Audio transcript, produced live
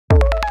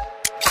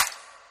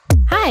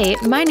Hi,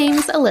 my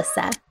name's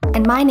Alyssa.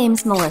 And my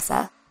name's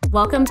Melissa.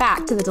 Welcome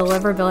back to the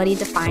Deliverability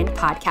Defined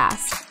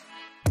podcast.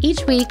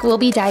 Each week, we'll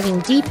be diving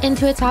deep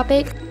into a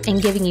topic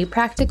and giving you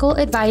practical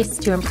advice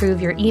to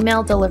improve your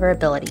email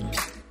deliverability.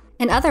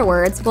 In other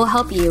words, we'll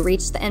help you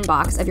reach the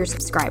inbox of your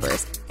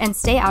subscribers and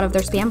stay out of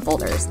their spam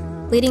folders,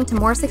 leading to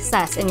more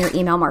success in your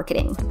email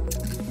marketing.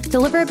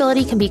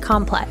 Deliverability can be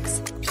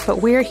complex,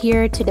 but we're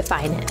here to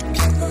define it.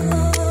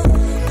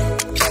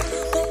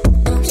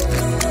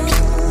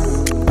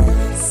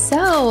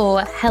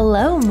 So,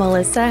 hello,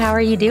 Melissa. How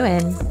are you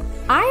doing?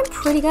 I'm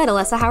pretty good,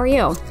 Alyssa. How are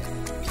you?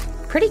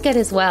 Pretty good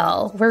as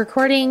well. We're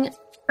recording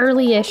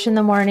early-ish in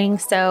the morning,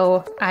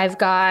 so I've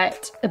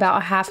got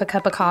about half a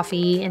cup of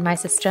coffee in my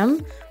system,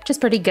 which is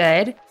pretty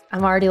good.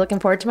 I'm already looking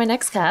forward to my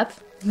next cup.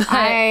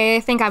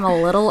 I think I'm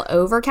a little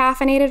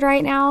over-caffeinated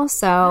right now,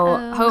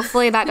 so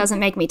hopefully that doesn't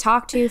make me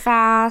talk too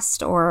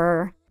fast,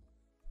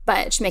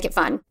 but it should make it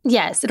fun.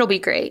 Yes, it'll be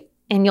great.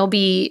 And you'll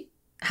be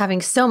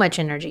having so much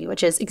energy,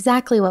 which is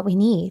exactly what we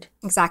need.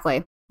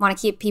 Exactly. Want to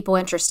keep people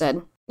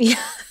interested.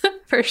 Yeah,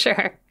 for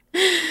sure.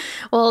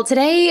 Well,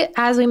 today,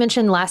 as we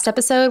mentioned last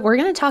episode, we're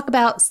going to talk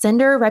about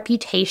sender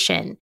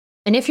reputation.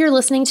 And if you're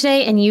listening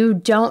today and you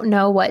don't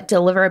know what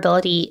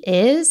deliverability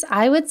is,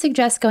 I would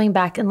suggest going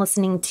back and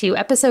listening to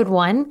episode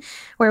 1,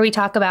 where we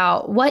talk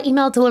about what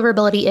email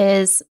deliverability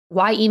is,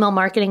 why email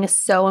marketing is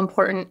so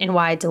important, and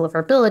why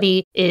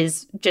deliverability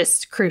is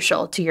just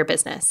crucial to your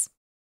business.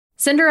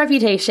 Sender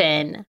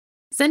reputation.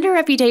 Sender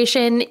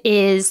reputation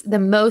is the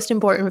most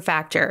important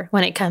factor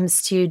when it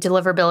comes to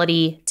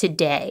deliverability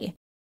today.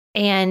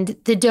 And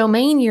the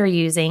domain you're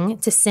using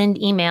to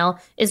send email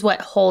is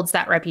what holds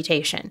that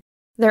reputation.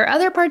 There are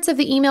other parts of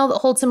the email that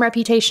hold some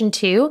reputation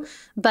too,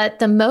 but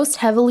the most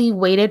heavily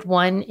weighted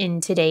one in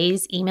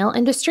today's email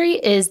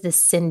industry is the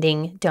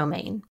sending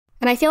domain.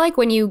 And I feel like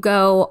when you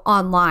go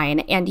online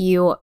and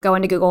you go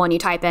into Google and you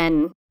type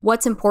in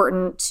what's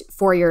important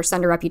for your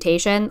sender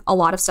reputation, a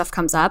lot of stuff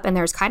comes up, and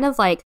there's kind of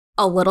like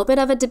a little bit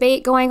of a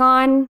debate going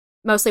on,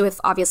 mostly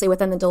obviously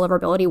within the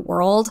deliverability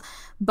world.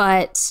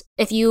 But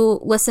if you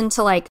listen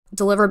to like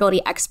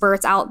deliverability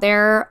experts out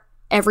there,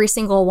 every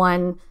single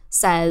one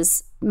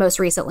says most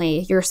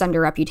recently your sender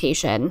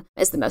reputation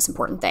is the most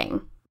important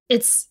thing.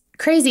 It's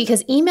crazy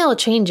because email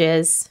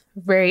changes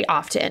very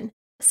often.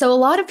 So a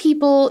lot of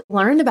people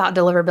learned about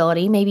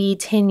deliverability maybe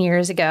 10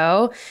 years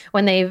ago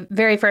when they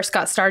very first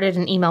got started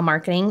in email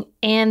marketing,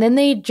 and then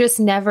they just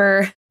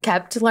never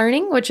kept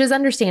learning, which is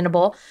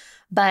understandable.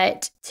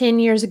 But 10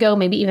 years ago,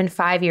 maybe even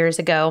 5 years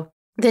ago,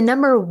 the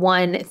number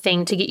one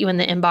thing to get you in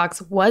the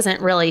inbox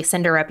wasn't really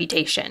sender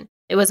reputation.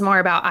 It was more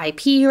about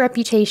IP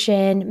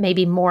reputation,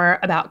 maybe more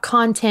about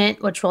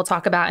content, which we'll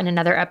talk about in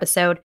another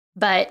episode.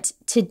 But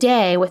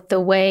today, with the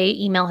way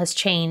email has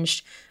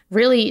changed,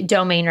 really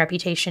domain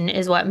reputation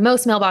is what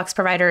most mailbox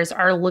providers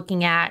are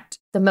looking at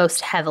the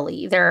most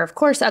heavily. There are, of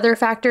course, other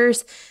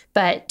factors,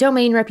 but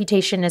domain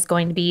reputation is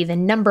going to be the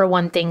number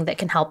one thing that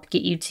can help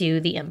get you to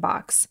the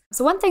inbox.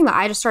 So one thing that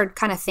I just started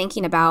kind of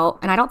thinking about,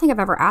 and I don't think I've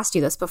ever asked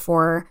you this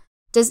before,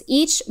 does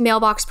each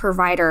mailbox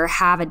provider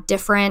have a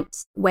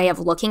different way of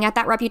looking at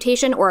that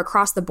reputation, or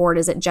across the board,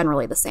 is it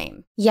generally the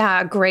same?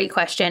 Yeah, great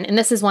question. And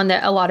this is one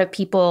that a lot of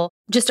people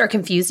just are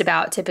confused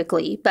about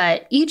typically.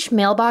 But each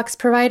mailbox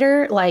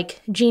provider,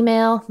 like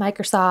Gmail,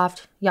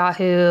 Microsoft,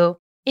 Yahoo,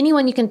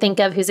 anyone you can think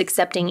of who's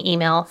accepting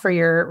email for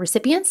your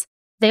recipients,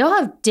 they all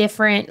have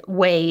different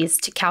ways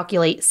to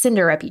calculate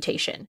sender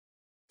reputation.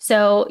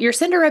 So your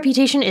sender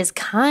reputation is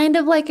kind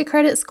of like a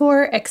credit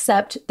score,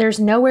 except there's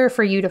nowhere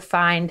for you to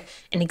find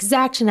an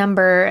exact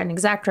number, an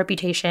exact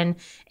reputation,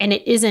 and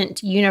it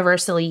isn't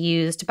universally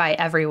used by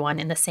everyone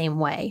in the same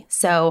way.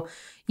 So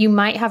you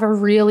might have a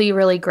really,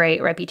 really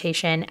great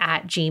reputation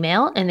at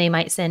Gmail, and they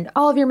might send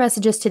all of your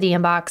messages to the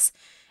inbox.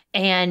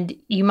 And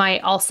you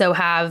might also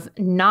have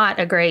not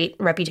a great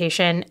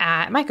reputation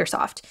at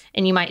Microsoft,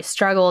 and you might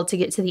struggle to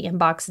get to the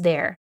inbox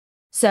there.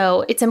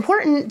 So it's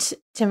important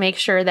to make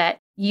sure that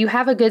you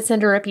have a good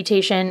sender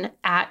reputation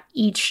at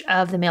each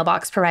of the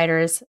mailbox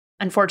providers.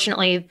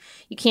 Unfortunately,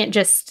 you can't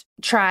just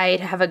try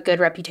to have a good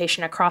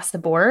reputation across the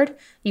board.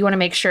 You want to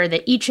make sure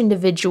that each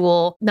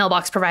individual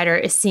mailbox provider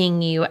is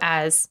seeing you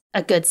as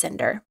a good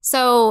sender.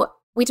 So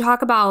we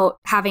talk about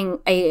having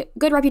a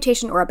good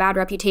reputation or a bad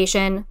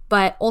reputation,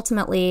 but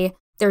ultimately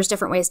there's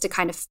different ways to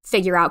kind of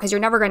figure out, because you're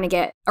never going to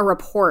get a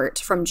report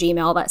from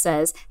Gmail that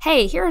says,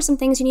 hey, here are some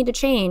things you need to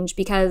change,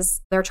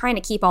 because they're trying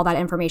to keep all that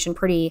information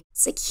pretty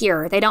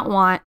secure. They don't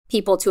want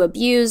people to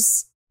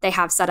abuse. They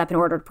have set up in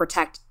order to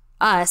protect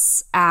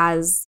us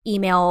as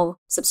email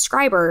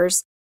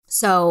subscribers.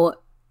 So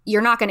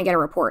you're not going to get a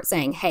report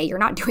saying, hey, you're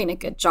not doing a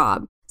good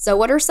job. So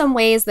what are some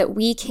ways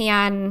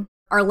that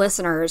our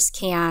listeners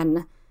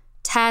can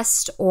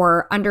test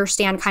or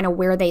understand kind of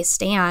where they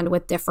stand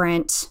with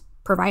different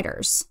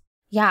providers?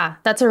 Yeah,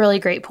 that's a really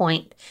great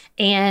point.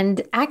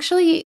 And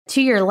actually,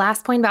 to your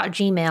last point about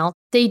Gmail,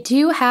 they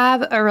do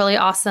have a really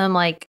awesome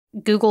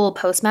Google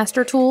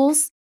Postmaster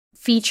Tools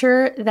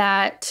feature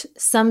that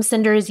some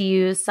senders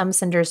use, some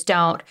senders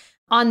don't.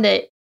 On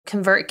the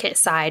ConvertKit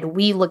side,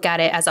 we look at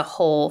it as a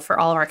whole for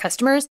all of our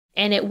customers.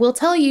 And it will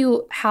tell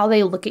you how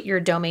they look at your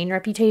domain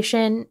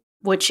reputation,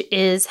 which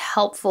is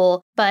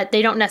helpful, but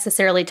they don't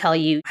necessarily tell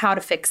you how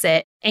to fix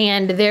it.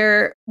 And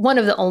they're one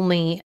of the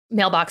only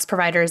mailbox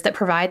providers that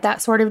provide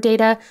that sort of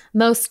data.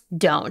 Most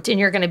don't. And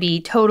you're going to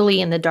be totally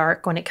in the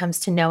dark when it comes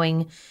to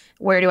knowing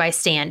where do I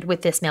stand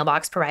with this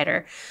mailbox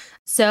provider.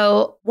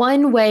 So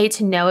one way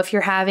to know if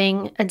you're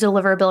having a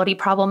deliverability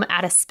problem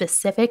at a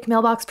specific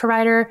mailbox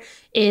provider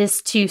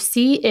is to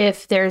see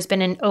if there's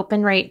been an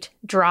open rate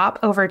drop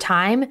over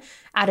time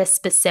at a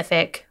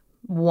specific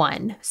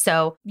one.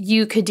 So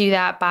you could do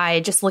that by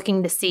just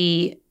looking to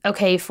see,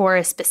 okay, for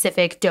a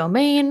specific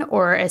domain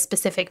or a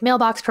specific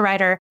mailbox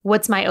provider,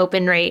 what's my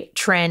open rate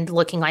trend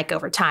looking like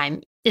over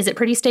time? Is it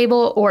pretty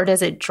stable or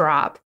does it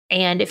drop?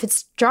 And if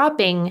it's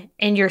dropping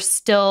and you're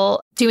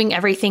still doing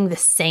everything the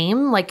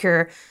same, like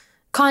your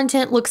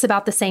content looks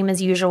about the same as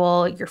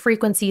usual, your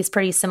frequency is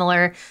pretty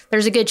similar,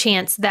 there's a good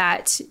chance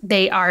that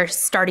they are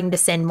starting to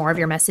send more of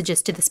your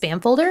messages to the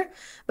spam folder.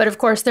 But of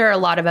course, there are a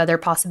lot of other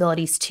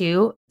possibilities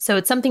too. So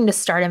it's something to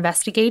start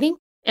investigating.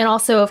 And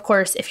also, of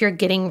course, if you're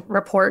getting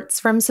reports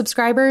from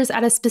subscribers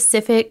at a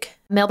specific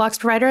mailbox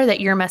provider that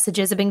your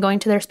messages have been going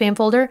to their spam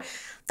folder,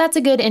 that's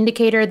a good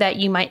indicator that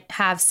you might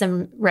have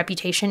some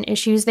reputation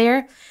issues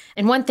there.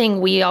 And one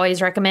thing we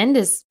always recommend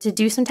is to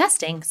do some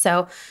testing.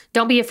 So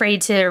don't be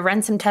afraid to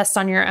run some tests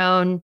on your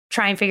own,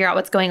 try and figure out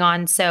what's going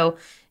on. So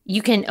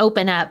you can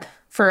open up,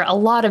 for a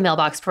lot of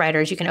mailbox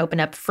providers, you can open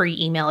up free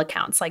email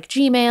accounts like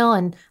Gmail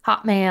and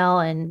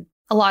Hotmail and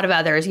a lot of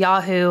others,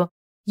 Yahoo.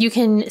 You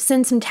can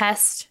send some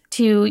tests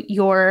to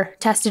your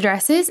test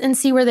addresses and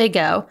see where they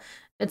go.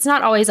 It's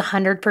not always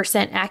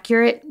 100%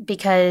 accurate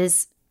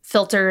because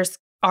filters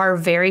are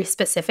very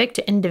specific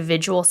to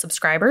individual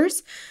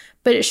subscribers,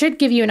 but it should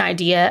give you an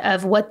idea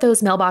of what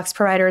those mailbox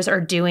providers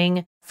are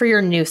doing for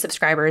your new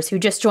subscribers who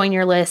just join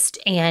your list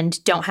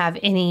and don't have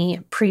any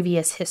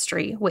previous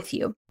history with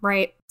you.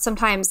 Right.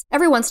 Sometimes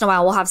every once in a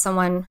while, we'll have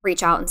someone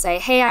reach out and say,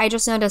 hey, I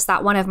just noticed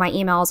that one of my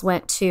emails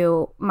went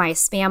to my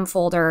spam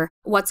folder.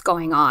 What's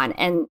going on?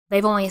 And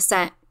they've only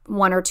sent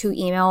 1 or 2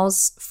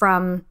 emails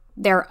from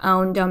their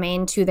own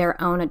domain to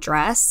their own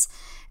address.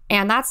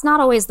 And that's not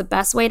always the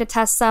best way to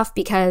test stuff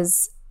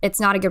because it's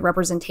not a good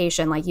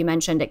representation. Like you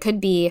mentioned, it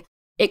could be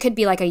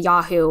like a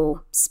Yahoo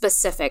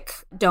specific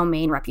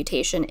domain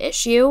reputation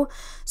issue.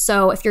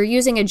 So if you're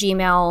using a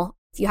Gmail,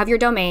 if you have your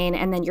domain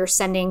and then you're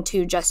sending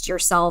to just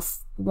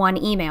yourself one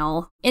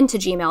email into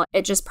Gmail,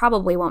 it just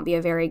probably won't be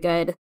a very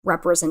good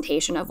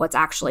representation of what's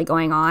actually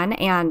going on.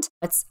 And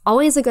it's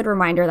always a good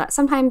reminder that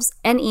sometimes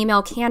an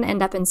email can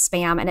end up in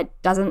spam and it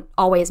doesn't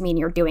always mean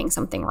you're doing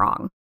something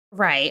wrong.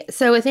 Right.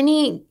 So with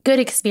any good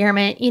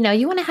experiment, you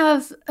want to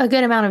have a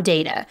good amount of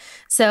data.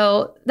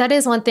 So that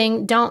is one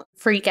thing. Don't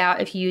freak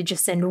out if you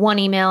just send one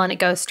email and it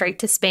goes straight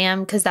to spam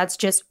because that's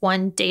just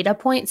one data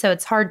point. So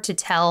it's hard to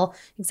tell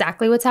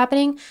exactly what's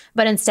happening,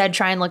 but instead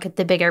try and look at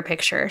the bigger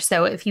picture.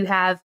 So if you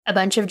have a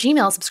bunch of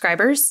Gmail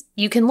subscribers,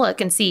 you can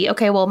look and see,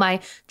 okay, well, my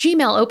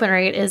Gmail open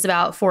rate is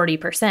about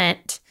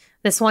 40%.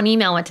 This one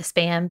email went to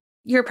spam.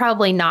 You're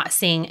probably not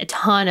seeing a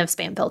ton of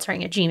spam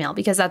filtering at Gmail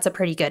because that's a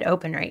pretty good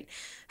open rate.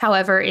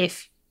 However,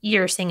 if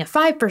you're seeing a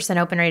 5%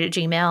 open rate at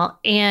Gmail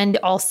and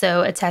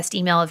also a test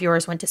email of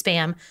yours went to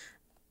spam,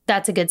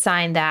 that's a good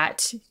sign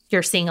that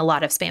you're seeing a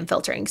lot of spam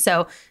filtering.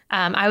 So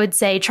I would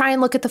say try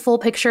and look at the full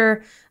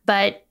picture,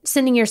 but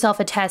sending yourself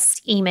a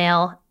test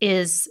email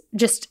is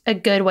just a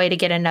good way to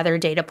get another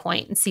data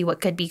point and see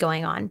what could be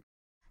going on.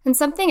 And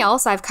something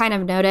else I've kind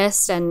of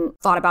noticed and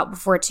thought about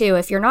before too,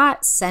 if you're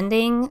not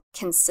sending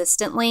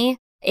consistently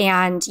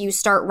and you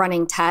start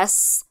running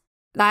tests,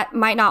 that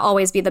might not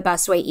always be the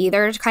best way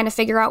either to kind of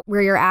figure out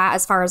where you're at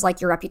as far as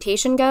like your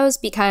reputation goes,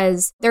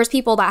 because there's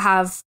people that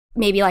have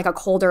maybe like a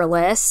colder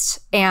list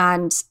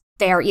and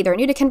they are either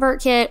new to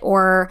ConvertKit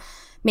or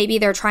maybe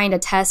they're trying to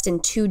test in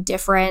 2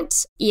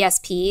 different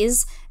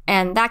ESPs.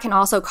 And that can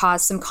also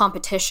cause some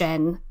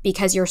competition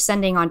because you're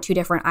sending on 2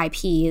 different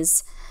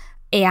IPs.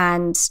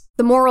 And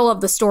the moral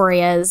of the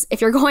story is if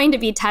you're going to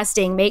be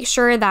testing, make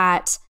sure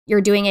that you're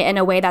doing it in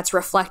a way that's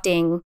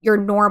reflecting your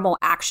normal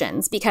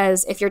actions.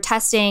 Because if you're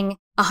testing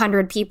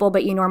 100 people,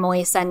 but you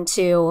normally send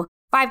to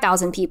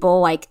 5,000 people,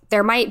 like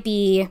there might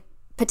be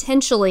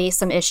potentially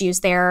some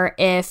issues there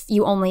if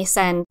you only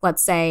send,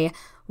 let's say,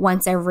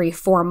 once every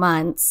 4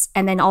 months,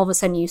 and then all of a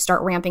sudden you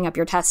start ramping up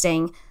your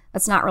testing.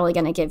 That's not really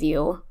going to give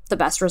you the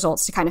best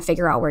results to kind of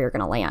figure out where you're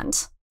going to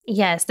land.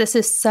 Yes, this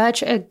is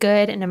such a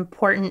good and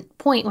important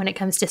point when it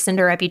comes to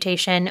sender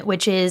reputation,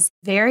 which is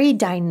very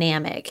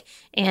dynamic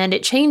and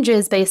it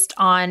changes based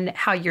on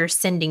how your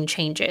sending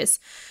changes.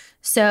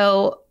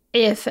 So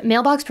if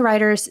mailbox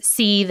providers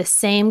see the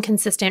same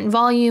consistent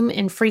volume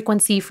and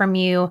frequency from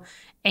you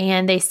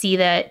and they see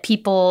that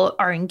people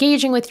are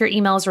engaging with your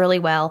emails really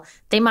well,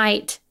 they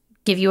might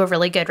give you a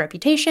really good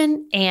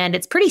reputation and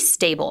it's pretty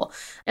stable.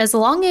 As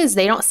long as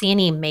they don't see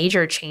any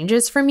major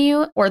changes from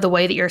you or the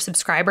way that your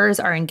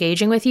subscribers are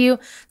engaging with you,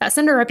 that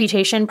sender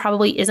reputation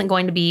probably isn't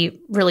going to be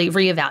really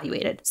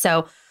reevaluated.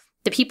 So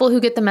The people who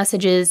get the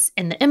messages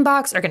in the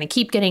inbox are going to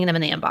keep getting them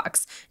in the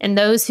inbox. And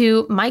those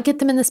who might get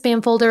them in the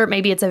spam folder,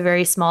 maybe it's a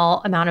very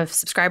small amount of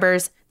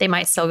subscribers, they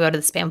might still go to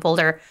the spam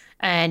folder,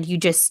 and you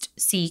just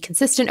see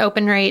consistent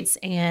open rates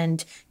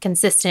and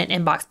consistent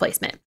inbox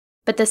placement.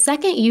 But the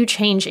second you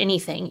change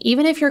anything,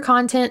 even if your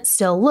content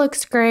still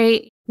looks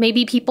great,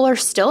 maybe people are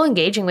still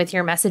engaging with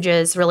your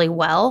messages really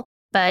well,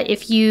 but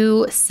if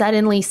you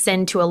suddenly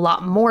send to a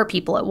lot more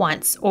people at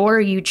once,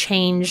 or you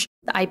change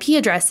the IP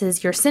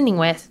addresses you're sending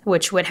with,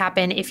 which would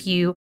happen if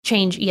you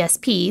change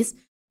ESPs,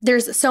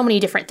 there's so many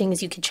different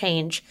things you could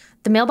change.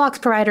 The mailbox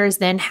providers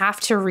then have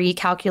to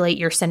recalculate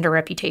your sender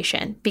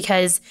reputation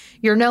because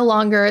you're no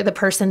longer the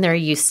person they're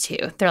used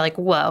to. They're like,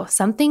 whoa,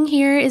 something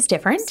here is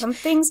different.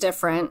 Something's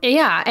different.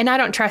 Yeah, and I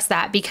don't trust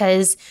that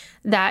because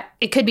that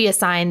it could be a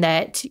sign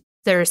that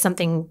there's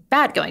something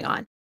bad going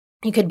on.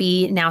 You could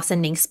be now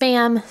sending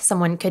spam.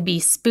 Someone could be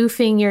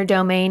spoofing your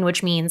domain,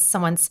 which means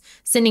someone's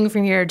sending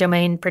from your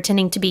domain,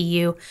 pretending to be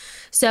you.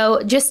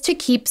 So just to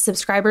keep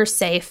subscribers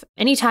safe,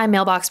 anytime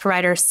mailbox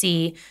providers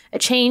see a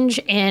change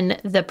in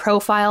the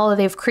profile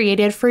they've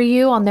created for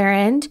you on their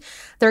end,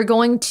 they're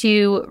going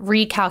to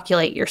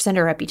recalculate your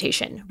sender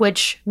reputation,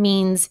 which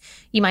means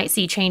you might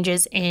see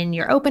changes in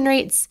your open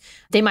rates.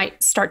 They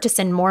might start to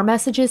send more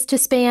messages to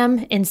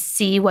spam and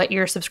see what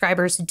your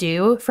subscribers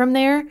do from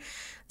there.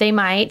 They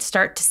might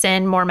start to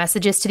send more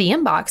messages to the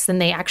inbox than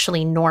they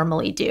actually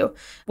normally do,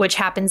 which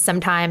happens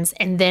sometimes.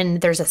 And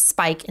then there's a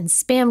spike in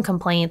spam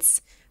complaints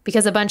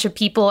because a bunch of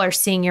people are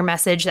seeing your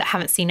message that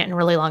haven't seen it in a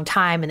really long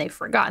time and they've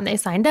forgotten they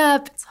signed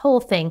up. It's a whole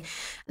thing.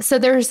 So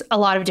there's a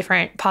lot of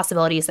different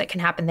possibilities that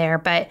can happen there.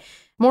 But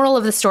moral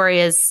of the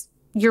story is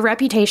your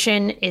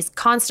reputation is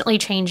constantly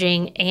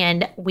changing,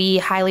 and we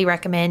highly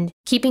recommend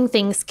keeping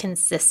things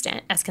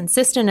consistent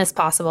as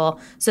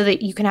possible so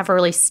that you can have a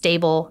really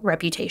stable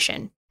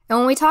reputation. And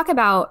when we talk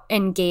about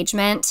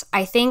engagement,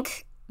 I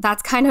think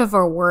that's kind of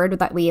a word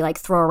that we like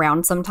throw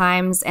around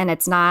sometimes, and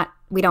it's not,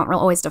 we don't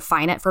always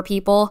define it for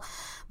people.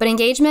 But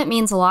engagement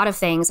means a lot of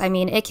things. I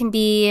mean, it can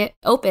be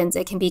opens,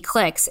 it can be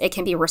clicks, it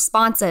can be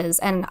responses.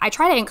 And I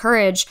try to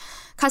encourage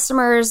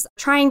customers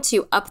trying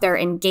to up their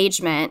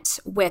engagement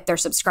with their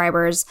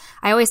subscribers.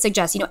 I always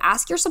suggest,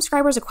 ask your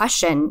subscribers a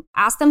question.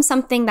 Ask them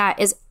something that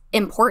is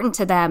important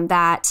to them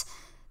that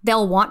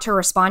they'll want to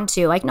respond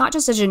to, like not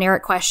just a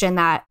generic question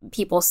that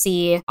people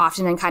see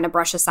often and kind of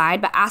brush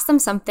aside, but ask them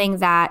something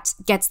that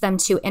gets them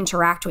to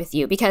interact with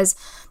you. Because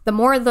the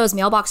more those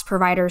mailbox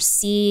providers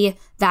see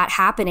that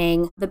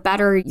happening, the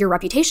better your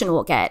reputation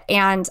will get.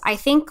 And I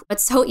think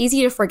it's so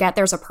easy to forget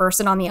there's a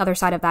person on the other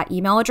side of that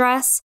email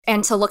address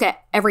and to look at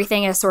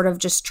everything as sort of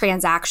just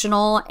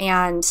transactional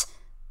and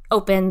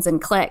opens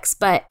and clicks.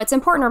 But it's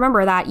important to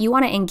remember that you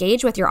want to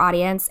engage with your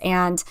audience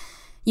and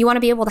you want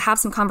to be able to have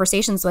some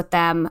conversations with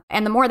them.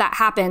 And the more that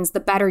happens, the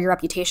better your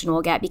reputation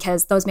will get,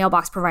 because those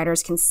mailbox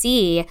providers can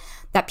see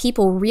that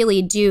people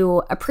really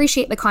do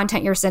appreciate the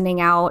content you're sending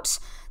out.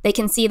 They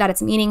can see that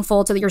it's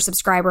meaningful to your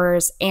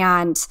subscribers.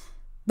 And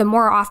the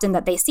more often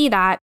that they see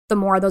that, the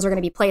more those are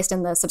going to be placed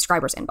in the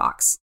subscriber's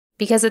inbox.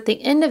 Because at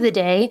the end of the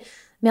day,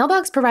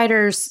 mailbox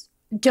providers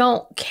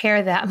don't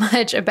care that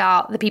much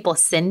about the people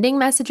sending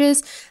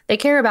messages. They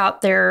care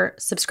about their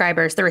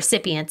subscribers, the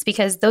recipients,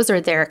 because those are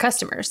their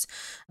customers.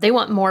 They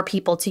want more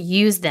people to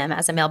use them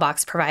as a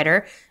mailbox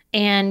provider.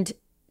 And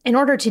in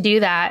order to do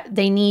that,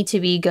 they need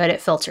to be good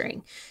at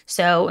filtering.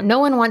 So no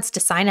one wants to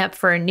sign up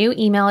for a new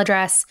email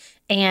address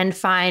and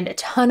find a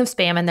ton of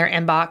spam in their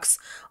inbox,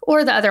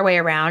 or the other way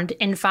around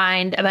and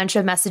find a bunch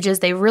of messages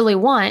they really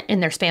want in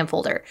their spam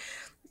folder.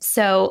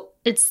 So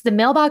it's the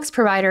mailbox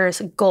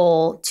provider's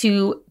goal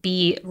to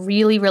be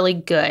really, really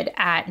good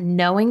at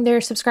knowing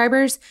their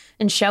subscribers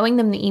and showing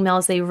them the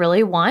emails they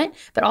really want,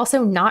 but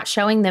also not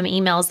showing them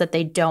emails that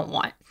they don't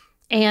want.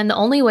 And the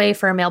only way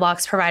for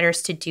mailbox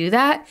providers to do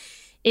that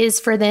is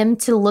for them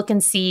to look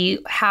and see,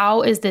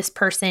 how is this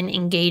person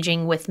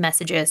engaging with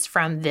messages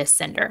from this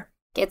sender?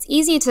 It's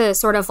easy to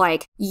sort of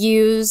like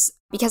use,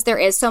 because there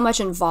is so much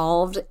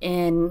involved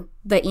in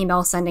the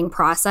email sending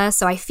process.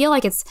 So I feel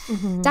like it's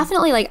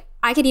definitely like,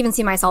 I could even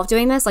see myself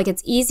doing this. Like,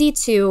 it's easy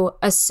to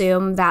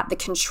assume that the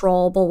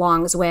control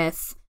belongs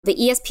with the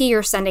ESP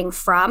you're sending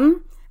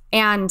from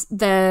and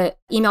the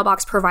email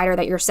box provider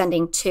that you're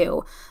sending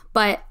to.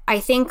 But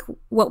I think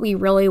what we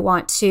really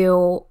want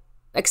to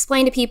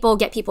explain to people,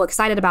 get people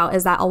excited about,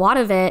 is that a lot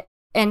of it,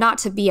 and not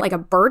to be like a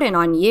burden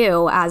on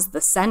you as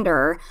the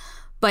sender,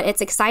 but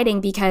it's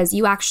exciting because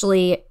you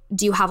actually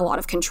do have a lot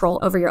of control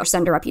over your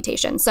sender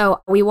reputation.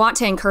 So we want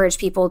to encourage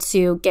people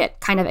to get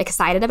kind of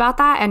excited about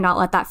that and not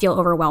let that feel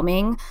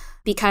overwhelming,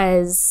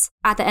 because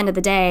at the end of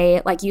the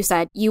day, like you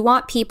said, you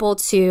want people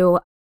to,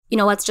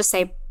 let's just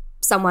say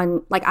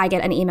someone, like I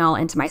get an email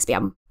into my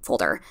spam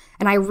folder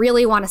and I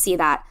really want to see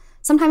that.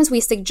 Sometimes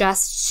we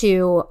suggest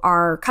to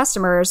our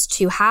customers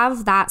to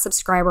have that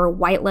subscriber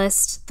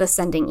whitelist the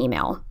sending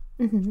email.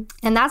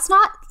 And that's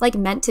not like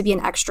meant to be an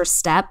extra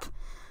step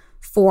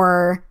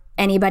for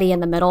anybody in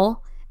the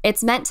middle.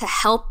 It's meant to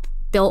help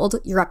build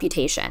your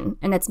reputation,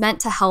 and it's meant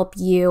to help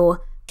you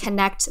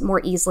connect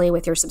more easily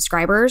with your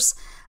subscribers.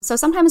 So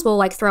sometimes we'll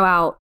like throw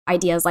out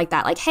ideas like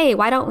that, like, hey,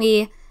 why don't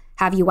we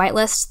have you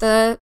whitelist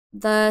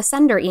the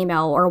sender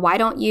email, or why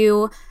don't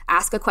you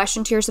ask a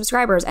question to your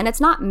subscribers? And it's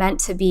not meant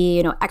to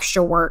be,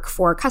 extra work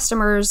for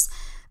customers,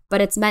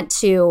 but it's meant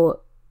to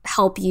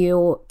help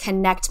you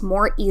connect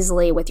more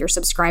easily with your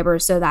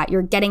subscribers so that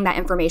you're getting that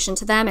information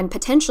to them and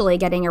potentially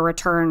getting a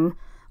return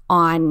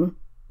on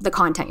the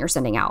content you're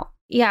sending out.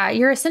 Yeah,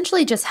 you're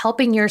essentially just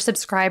helping your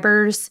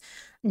subscribers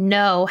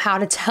know how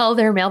to tell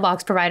their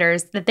mailbox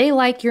providers that they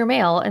like your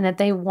mail and that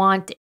they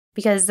want it,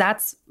 because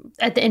that's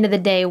at the end of the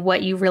day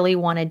what you really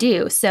want to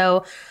do.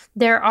 So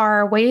there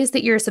are ways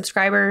that your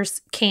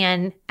subscribers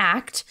can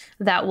act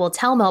that will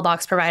tell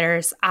mailbox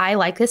providers, I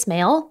like this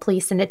mail,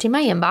 please send it to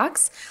my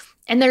inbox.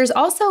 And there's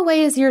also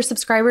ways your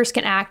subscribers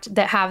can act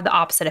that have the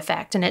opposite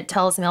effect. And it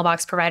tells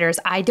mailbox providers,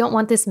 I don't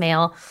want this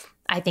mail,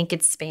 I think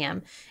it's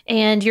spam.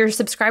 And your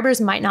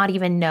subscribers might not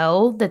even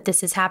know that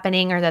this is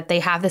happening or that they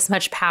have this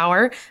much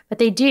power, but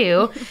they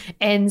do.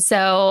 And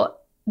so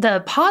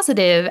the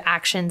positive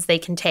actions they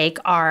can take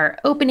are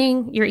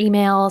opening your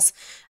emails,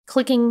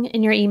 clicking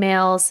in your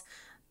emails.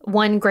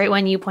 One great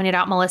one you pointed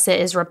out, Melissa,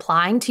 is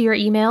replying to your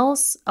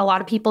emails. A lot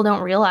of people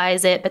don't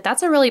realize it, but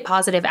that's a really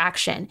positive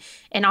action.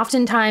 And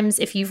oftentimes,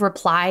 if you've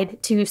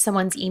replied to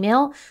someone's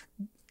emails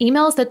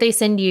that they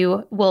send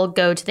you will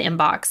go to the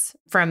inbox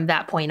from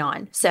that point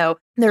on. So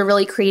there are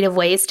really creative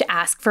ways to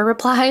ask for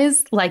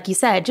replies. Like you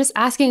said, just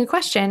asking a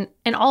question.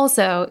 And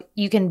also,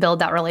 you can build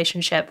that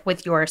relationship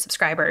with your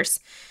subscribers.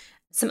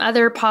 Some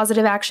other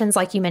positive actions,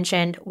 like you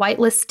mentioned,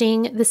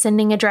 whitelisting the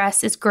sending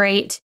address is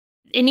great.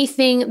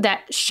 Anything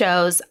that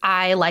shows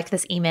I like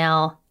this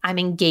email, I'm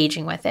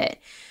engaging with it.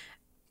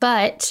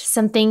 But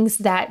some things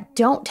that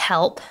don't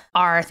help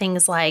are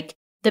things like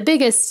the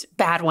biggest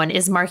bad one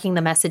is marking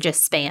the message as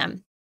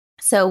spam.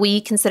 So we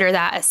consider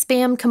that a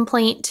spam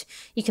complaint.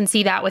 You can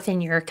see that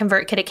within your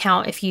ConvertKit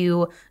account if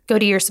you go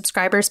to your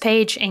subscribers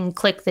page and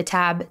click the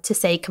tab to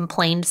say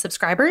complained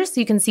subscribers.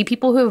 You can see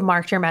people who have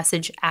marked your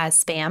message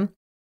as spam.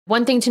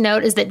 One thing to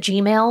note is that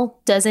Gmail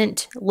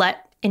doesn't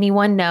let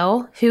anyone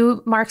know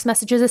who marks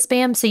messages as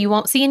spam. So you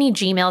won't see any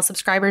Gmail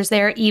subscribers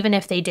there, even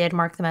if they did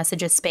mark the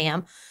message as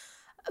spam.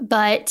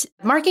 But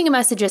marking a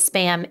message as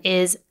spam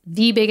is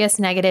the biggest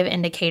negative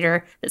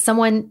indicator that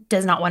someone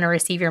does not want to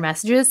receive your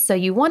messages. So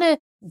you want to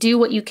do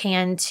what you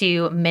can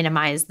to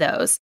minimize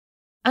those.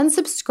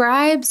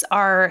 Unsubscribes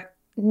are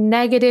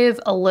negative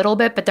a little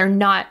bit, but they're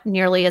not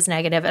nearly as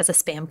negative as a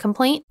spam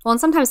complaint. Well,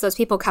 and sometimes those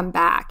people come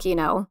back,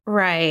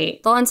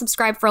 Right. They'll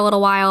unsubscribe for a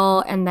little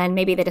while and then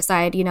maybe they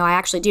decide, I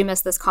actually do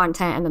miss this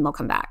content, and then they'll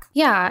come back.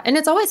 Yeah. And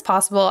it's always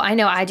possible. I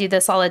know I do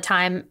this all the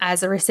time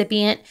as a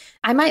recipient.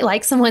 I might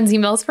like someone's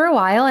emails for a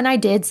while and I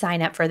did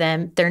sign up for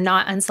them. They're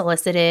not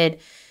unsolicited.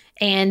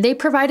 And they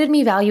provided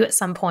me value at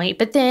some point,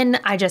 but then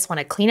I just want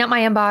to clean up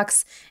my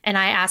inbox and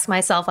I ask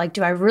myself,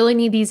 do I really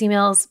need these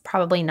emails?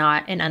 Probably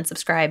not, and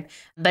unsubscribe.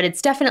 But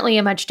it's definitely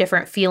a much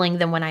different feeling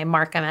than when I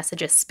mark a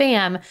message as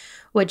spam,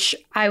 which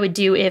I would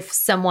do if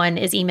someone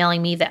is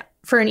emailing me that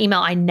for an email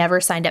I never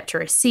signed up to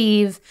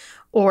receive,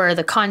 or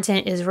the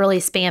content is really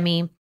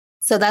spammy.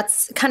 So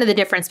that's kind of the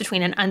difference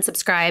between an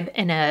unsubscribe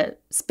and a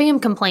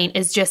spam complaint,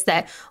 is just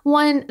that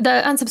one,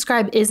 the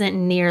unsubscribe isn't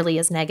nearly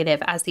as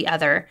negative as the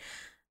other.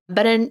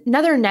 But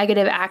another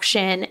negative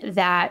action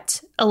that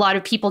a lot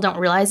of people don't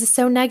realize is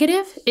so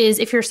negative is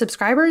if your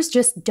subscribers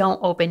just don't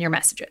open your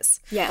messages.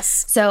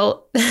 Yes.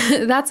 So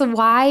that's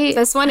why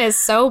this one is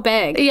so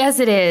big. Yes,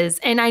 it is.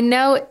 And I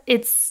know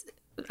it's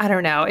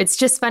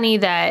just funny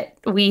that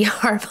we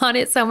harp on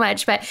it so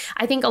much, but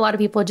I think a lot of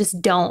people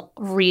just don't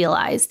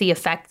realize the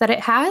effect that it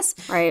has.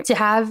 Right. To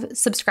have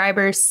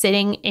subscribers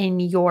sitting in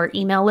your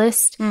email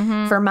list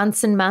for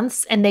months and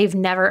months, and they've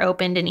never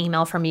opened an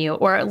email from you,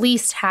 or at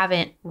least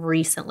haven't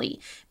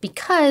recently,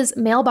 because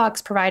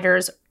mailbox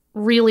providers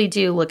really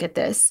do look at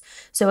this.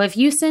 So if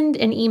you send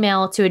an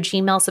email to a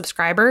Gmail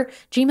subscriber,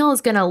 Gmail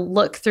is going to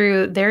look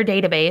through their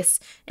database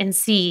and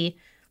see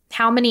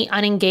how many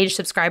unengaged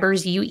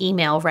subscribers you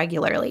email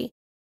regularly.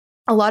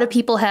 A lot of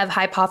people have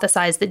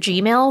hypothesized that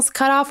Gmail's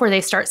cutoff where they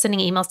start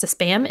sending emails to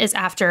spam is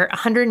after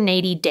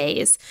 180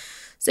 days.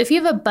 So if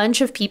you have a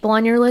bunch of people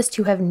on your list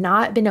who have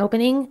not been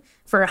opening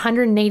for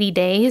 180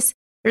 days,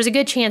 there's a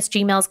good chance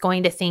Gmail's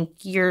going to think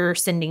you're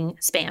sending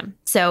spam.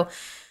 So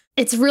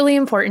it's really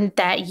important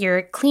that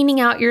you're cleaning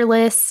out your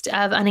list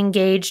of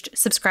unengaged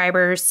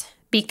subscribers,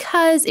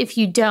 because if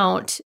you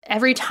don't,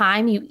 every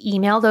time you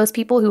email those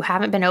people who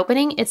haven't been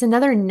opening, it's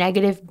another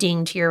negative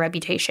ding to your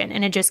reputation.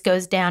 And it just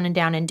goes down and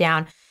down and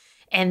down.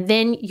 And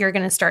then you're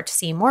going to start to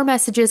see more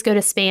messages go to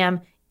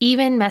spam,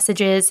 even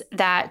messages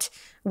that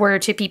were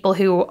to people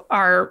who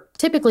are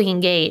typically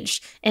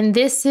engaged. And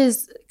this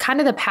is kind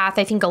of the path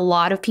I think a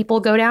lot of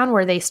people go down,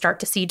 where they start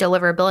to see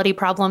deliverability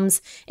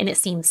problems and it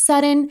seems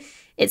sudden.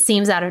 It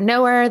seems out of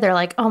nowhere. They're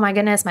like, oh my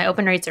goodness, my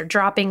open rates are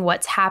dropping.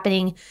 What's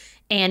happening?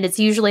 And it's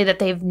usually that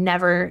they've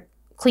never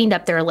cleaned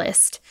up their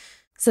list.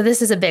 So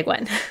this is a big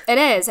one. It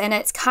is. And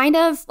it's kind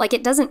of like,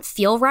 it doesn't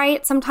feel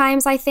right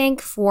sometimes, I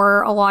think,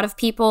 for a lot of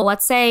people.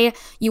 Let's say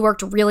you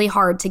worked really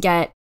hard to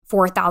get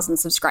 4,000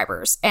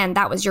 subscribers. And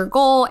that was your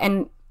goal.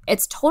 And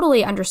it's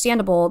totally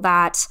understandable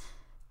that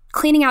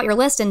cleaning out your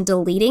list and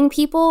deleting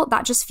people,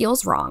 that just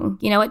feels wrong.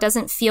 It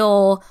doesn't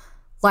feel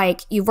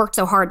like you've worked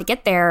so hard to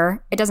get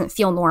there. It doesn't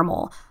feel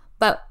normal.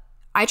 But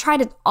I try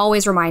to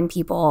always remind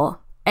people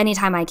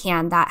anytime I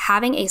can that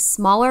having a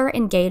smaller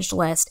engaged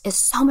list is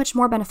so much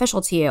more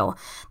beneficial to you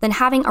than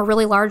having a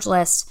really large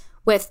list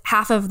with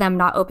half of them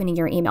not opening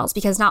your emails.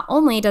 Because not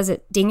only does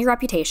it ding your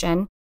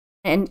reputation,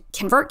 in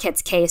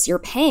ConvertKit's case, you're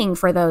paying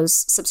for those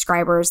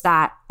subscribers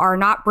that are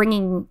not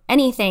bringing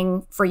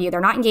anything for you.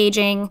 They're not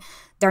engaging.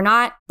 They're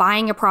not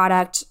buying a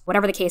product,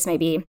 whatever the case may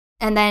be.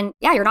 And then,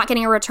 you're not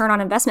getting a return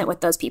on investment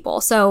with those people.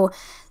 So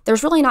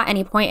there's really not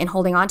any point in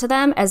holding on to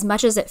them as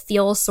much as it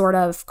feels sort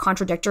of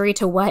contradictory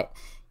to what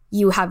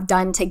you have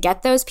done to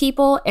get those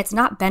people. It's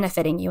not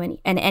benefiting you in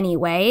any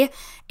way.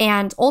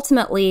 And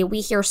ultimately,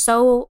 we hear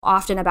so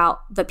often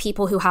about the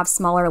people who have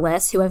smaller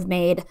lists who have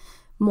made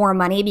more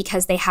money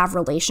because they have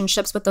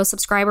relationships with those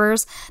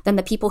subscribers than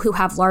the people who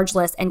have large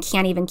lists and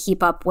can't even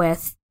keep up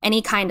with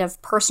any kind of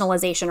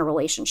personalization or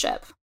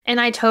relationship. And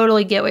I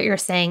totally get what you're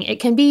saying. It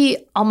can be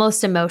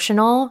almost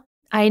emotional.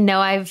 I know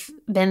I've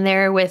been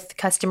there with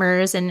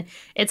customers, and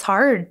it's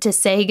hard to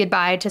say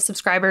goodbye to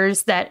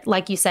subscribers that,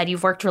 like you said,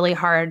 you've worked really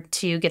hard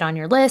to get on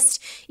your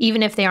list,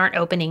 even if they aren't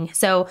opening.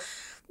 So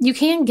you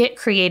can get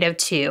creative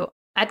too.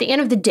 At the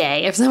end of the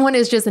day, if someone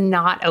is just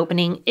not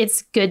opening,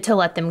 it's good to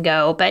let them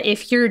go. But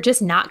if you're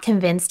just not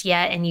convinced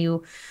yet and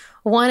you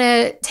want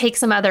to take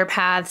some other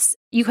paths,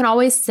 you can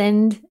always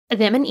send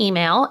them an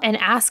email and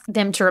ask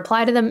them to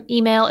reply to the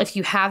email if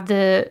you have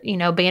the,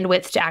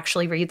 bandwidth to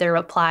actually read their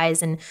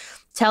replies and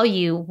tell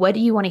you, what do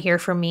you want to hear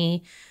from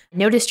me?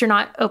 Noticed you're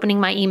not opening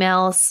my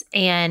emails.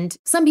 And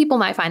some people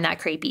might find that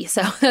creepy.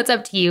 So that's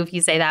up to you if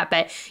you say that.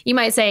 But you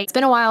might say, it's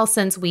been a while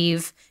since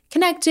we've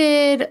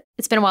connected.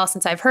 It's been a while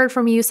since I've heard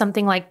from you,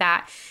 something like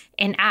that.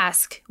 And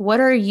ask, what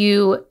are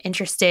you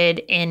interested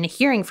in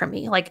hearing from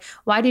me? Like,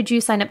 why did you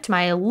sign up to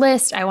my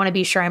list? I want to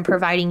be sure I'm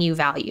providing you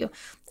value.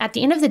 At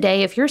the end of the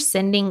day, if you're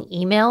sending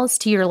emails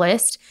to your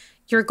list,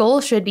 your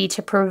goal should be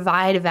to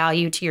provide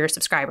value to your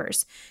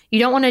subscribers. You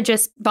don't want to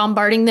just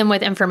bombarding them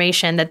with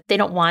information that they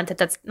don't want,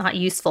 that's not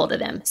useful to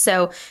them.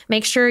 So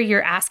make sure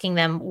you're asking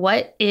them,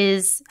 what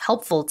is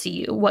helpful to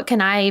you? What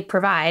can I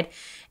provide?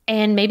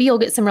 And maybe you'll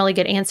get some really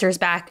good answers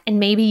back. And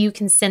maybe you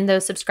can send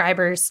those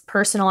subscribers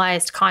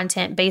personalized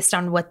content based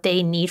on what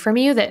they need from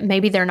you that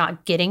maybe they're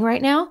not getting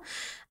right now.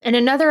 And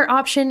another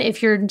option,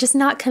 if you're just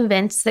not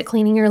convinced that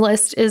cleaning your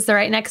list is the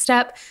right next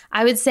step,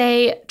 I would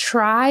say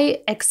try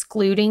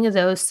excluding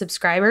those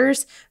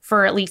subscribers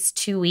for at least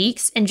 2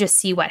 weeks and just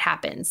see what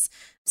happens.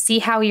 See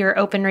how your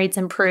open rates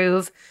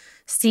improve.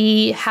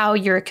 See how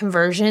your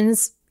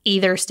conversions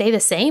either stay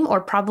the same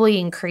or probably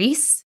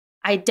increase.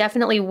 I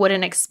definitely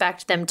wouldn't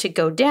expect them to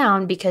go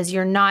down because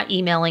you're not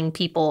emailing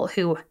people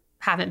who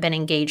haven't been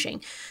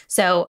engaging.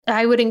 So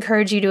I would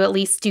encourage you to at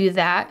least do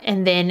that.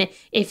 And then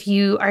if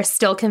you are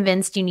still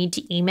convinced you need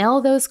to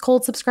email those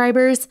cold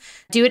subscribers,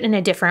 do it in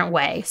a different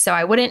way. So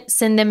I wouldn't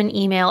send them an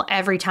email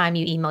every time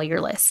you email your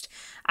list.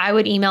 I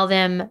would email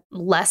them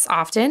less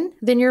often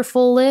than your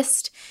full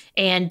list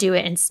and do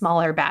it in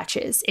smaller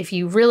batches if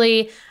you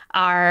really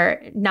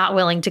are not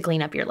willing to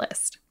clean up your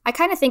list. I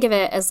kind of think of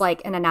it as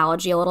like an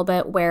analogy a little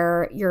bit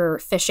where you're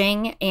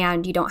fishing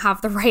and you don't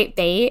have the right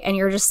bait and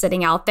you're just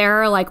sitting out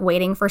there like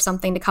waiting for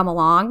something to come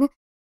along.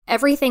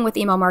 Everything with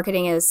email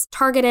marketing is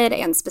targeted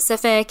and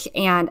specific,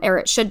 or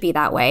it should be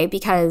that way,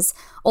 because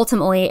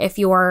ultimately if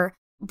you're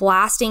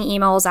blasting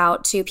emails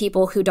out to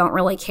people who don't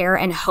really care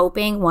and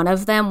hoping one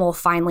of them will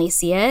finally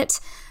see it,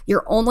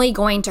 you're only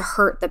going to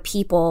hurt the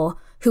people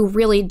who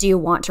really do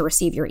want to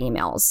receive your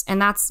emails. And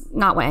that's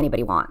not what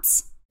anybody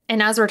wants.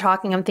 And as we're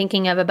talking, I'm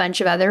thinking of a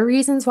bunch of other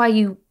reasons why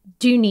you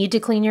do need to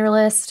clean your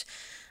list,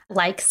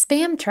 like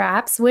spam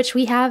traps, which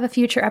we have a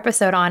future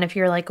episode on if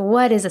you're like,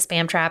 what is a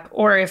spam trap?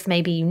 Or if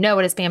maybe you know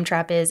what a spam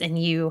trap is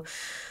and you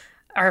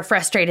are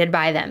frustrated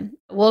by them.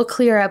 We'll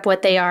clear up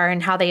what they are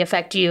and how they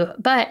affect you.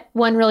 But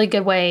one really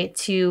good way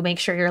to make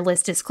sure your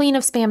list is clean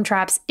of spam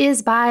traps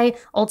is by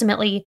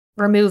ultimately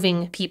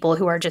removing people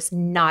who are just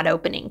not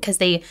opening because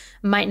they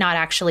might not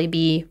actually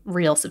be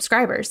real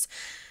subscribers.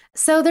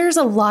 So there's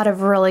a lot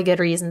of really good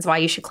reasons why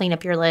you should clean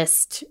up your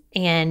list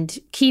and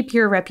keep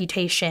your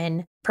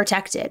reputation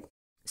protected.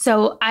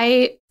 So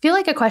I feel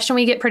like a question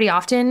we get pretty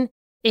often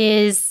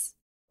is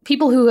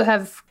people who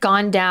have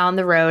gone down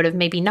the road of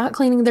maybe not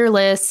cleaning their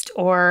list,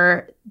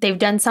 or they've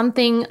done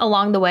something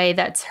along the way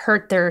that's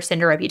hurt their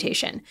sender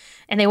reputation,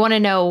 and they want to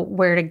know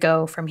where to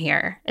go from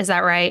here. Is that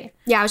right?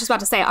 Yeah, I was just about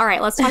to say, all right,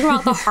 let's talk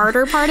about the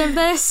harder part of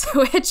this,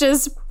 which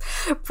is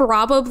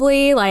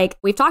probably like,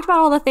 we've talked about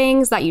all the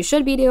things that you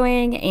should be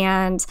doing,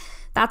 and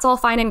that's all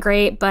fine and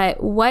great,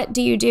 but what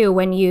do you do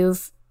when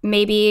you've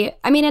maybe,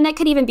 and it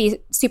could even be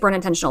super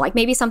unintentional, like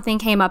maybe something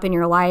came up in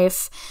your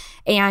life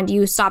and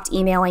you stopped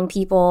emailing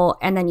people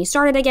and then you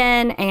started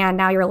again and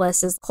now your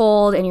list is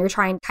cold and you're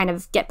trying to kind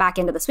of get back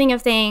into the swing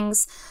of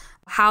things.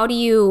 How do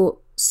you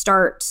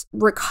start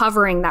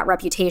recovering that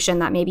reputation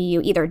that maybe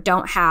you either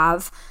don't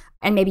have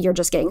and maybe you're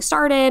just getting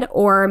started,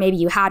 or maybe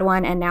you had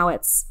one and now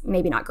it's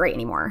maybe not great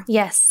anymore?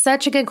 Yes,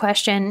 such a good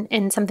question,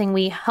 and something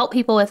we help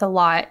people with a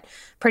lot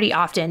pretty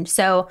often.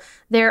 So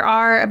there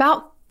are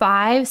about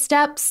 5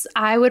 steps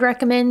I would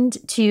recommend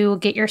to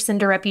get your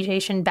sender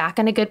reputation back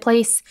in a good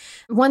place.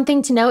 One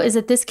thing to note is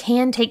that this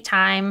can take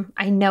time.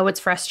 I know it's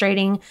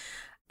frustrating,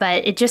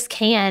 but it just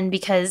can,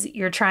 because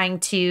you're trying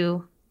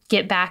to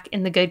get back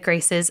in the good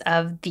graces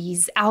of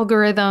these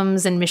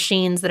algorithms and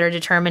machines that are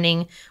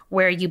determining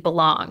where you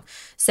belong.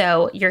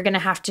 So you're going to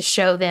have to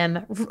show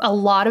them a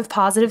lot of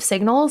positive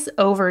signals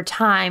over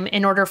time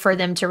in order for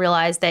them to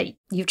realize that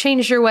you've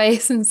changed your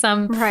ways in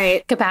some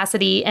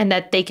capacity and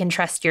that they can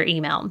trust your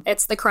email.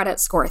 It's the credit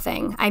score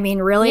thing. I mean,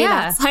 really,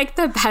 that's like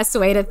the best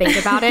way to think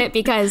about it,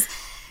 because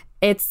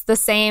it's the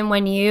same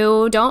when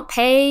you don't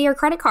pay your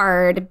credit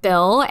card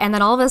bill and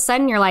then all of a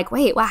sudden you're like,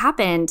 wait, what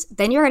happened?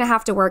 Then you're going to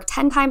have to work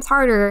 10 times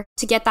harder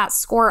to get that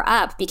score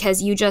up,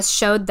 because you just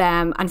showed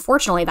them,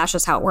 unfortunately, that's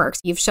just how it works.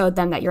 You've showed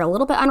them that you're a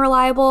little bit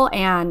unreliable,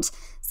 and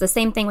it's the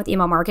same thing with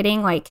email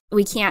marketing. Like,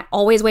 we can't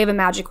always wave a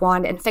magic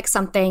wand and fix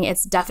something.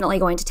 It's definitely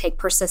going to take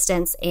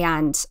persistence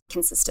and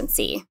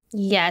consistency.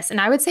 Yes. And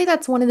I would say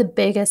that's one of the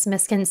biggest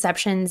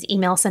misconceptions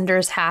email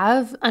senders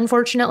have,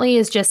 unfortunately,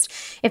 is just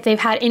if they've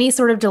had any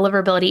sort of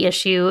deliverability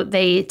issue,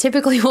 they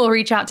typically will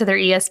reach out to their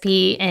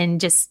ESP and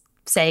just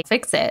say,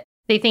 fix it.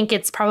 They think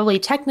it's probably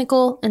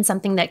technical and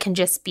something that can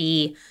just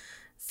be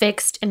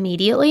fixed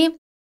immediately.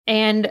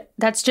 And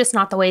that's just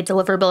not the way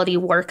deliverability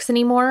works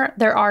anymore.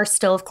 There are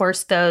still, of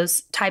course,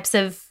 those types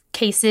of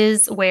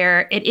cases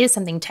where it is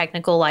something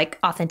technical like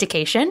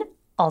authentication,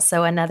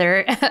 also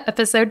another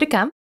episode to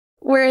come,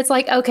 where it's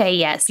like, okay,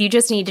 yes, you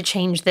just need to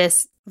change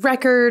this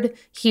record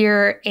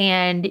here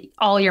and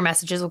all your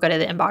messages will go to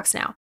the inbox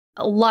now.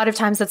 A lot of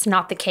times that's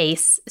not the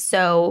case.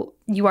 So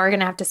you are going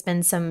to have to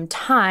spend some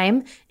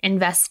time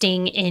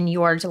investing in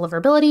your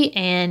deliverability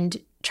and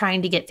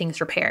trying to get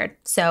things repaired.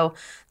 So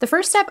the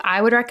first step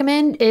I would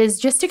recommend is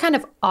just to kind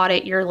of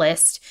audit your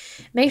list.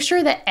 Make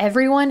sure that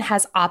everyone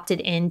has opted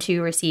in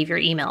to receive your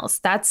emails.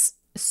 That's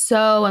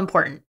so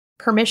important.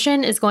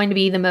 Permission is going to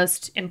be the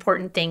most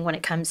important thing when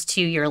it comes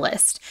to your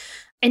list.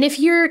 And if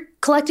you're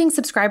collecting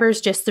subscribers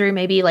just through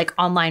maybe like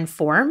online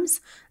forums,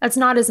 that's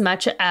not as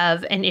much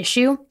of an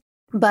issue.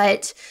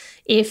 But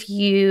if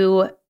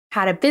you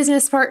had a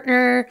business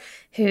partner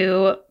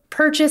who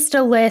purchased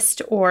a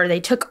list, or they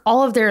took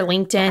all of their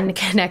LinkedIn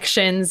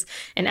connections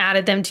and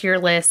added them to your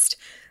list,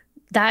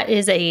 that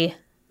is a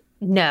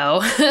no.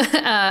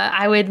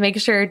 I would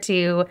make sure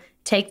to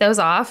take those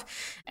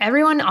off.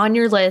 Everyone on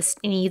your list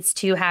needs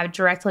to have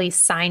directly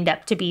signed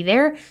up to be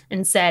there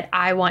and said,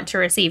 I want to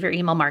receive your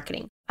email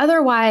marketing.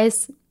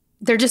 Otherwise,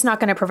 they're just not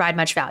going to provide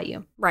much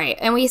value. Right.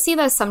 And we see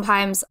this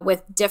sometimes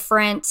with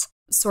different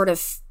sort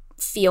of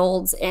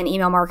fields in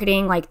email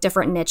marketing, like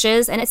different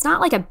niches. And it's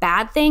not like a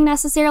bad thing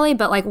necessarily,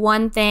 but like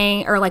one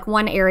thing, or like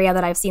one area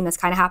that I've seen this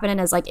kind of happen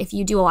in is like if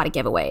you do a lot of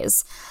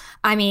giveaways.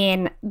 I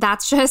mean,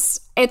 that's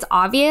just, it's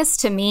obvious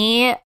to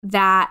me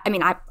that, I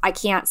mean, I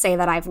can't say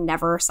that I've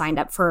never signed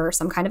up for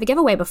some kind of a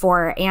giveaway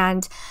before.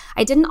 And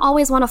I didn't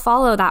always want to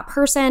follow that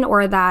person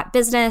or that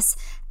business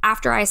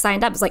after I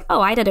signed up. It's like, oh,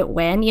 I didn't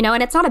win, you know,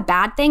 and it's not a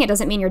bad thing. It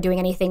doesn't mean you're doing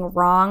anything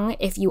wrong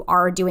if you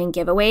are doing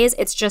giveaways.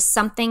 It's just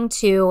something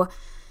to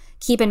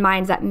keep in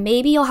mind that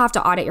maybe you'll have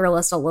to audit your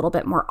list a little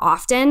bit more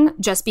often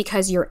just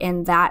because you're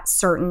in that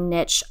certain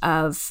niche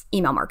of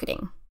email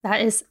marketing.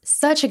 That is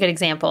such a good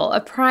example, a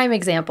prime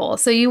example.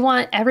 So you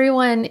want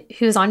everyone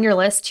who's on your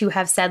list to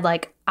have said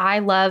like, I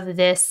love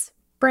this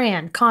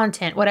brand,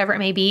 content, whatever it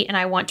may be, and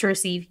I want to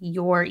receive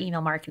your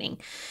email marketing.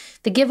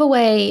 The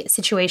giveaway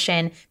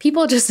situation,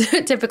 people just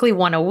typically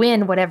want to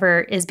win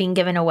whatever is being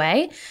given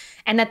away.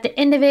 And at the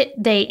end of it,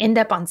 they end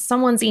up on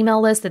someone's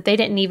email list that they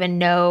didn't even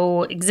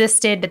know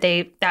existed, but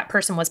that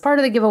person was part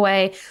of the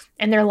giveaway.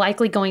 And they're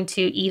likely going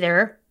to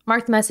either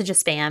mark the message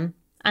as spam,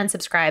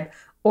 unsubscribe,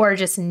 or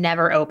just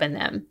never open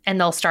them. And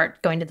they'll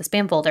start going to the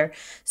spam folder.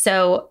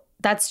 So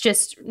that's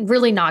just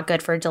really not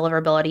good for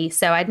deliverability.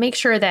 So I'd make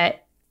sure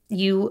that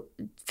you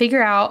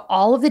figure out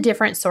all of the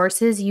different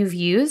sources you've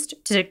used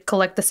to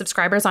collect the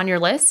subscribers on your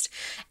list,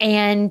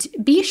 and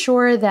be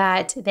sure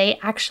that they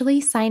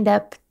actually signed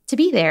up to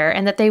be there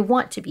and that they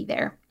want to be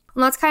there.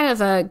 Well, that's kind of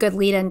a good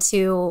lead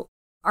into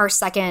our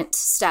second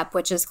step,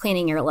 which is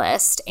cleaning your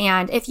list.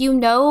 And if you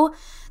know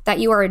that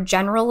you are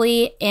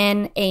generally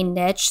in a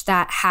niche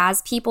that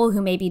has people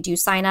who maybe do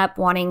sign up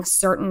wanting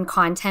certain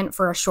content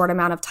for a short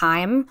amount of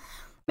time,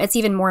 it's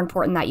even more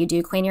important that you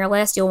do clean your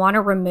list. You'll want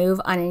to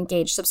remove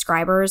unengaged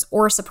subscribers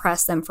or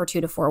suppress them for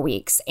 2 to 4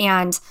 weeks.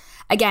 And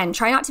again,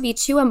 try not to be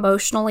too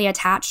emotionally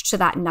attached to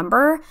that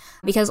number,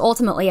 because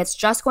ultimately it's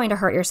just going to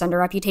hurt your sender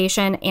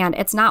reputation, and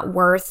it's not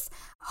worth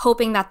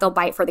hoping that they'll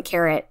bite for the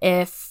carrot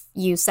if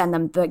you send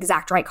them the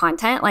exact right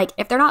content. Like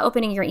if they're not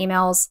opening your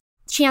emails,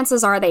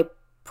 chances are they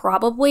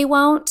probably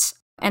won't.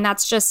 And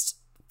that's just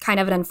kind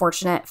of an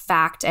unfortunate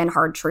fact and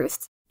hard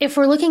truth. If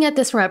we're looking at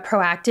this from a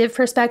proactive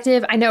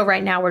perspective, I know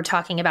right now we're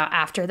talking about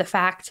after the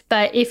fact,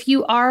 but if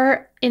you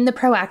are in the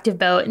proactive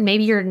boat and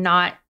maybe you're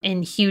not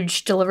in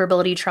huge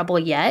deliverability trouble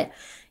yet,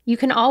 You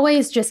can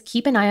always just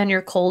keep an eye on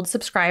your cold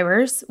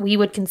subscribers. We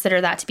would consider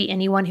that to be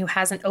anyone who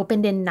hasn't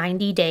opened in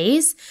 90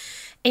 days.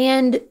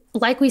 And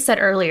like we said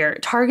earlier,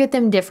 target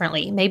them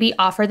differently. Maybe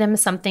offer them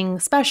something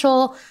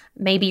special,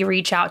 maybe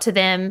reach out to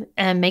them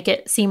and make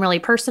it seem really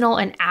personal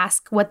and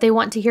ask what they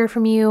want to hear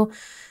from you.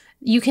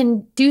 You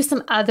can do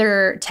some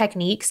other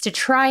techniques to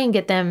try and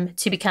get them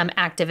to become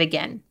active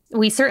again.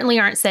 We certainly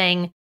aren't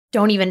saying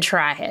don't even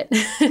try it.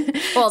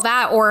 Well,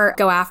 that or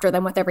go after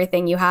them with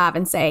everything you have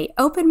and say,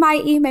 open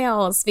my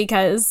emails,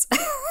 because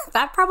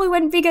that probably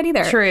wouldn't be good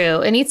either.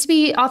 True. It needs to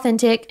be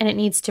authentic and it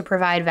needs to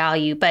provide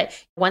value. But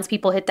once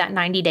people hit that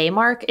 90-day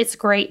mark, it's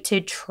great to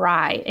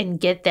try and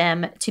get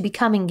them to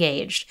become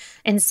engaged.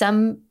 And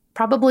some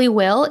probably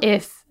will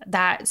if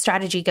that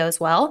strategy goes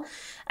well,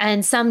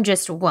 and some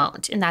just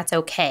won't, and that's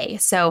okay.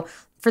 So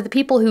for the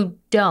people who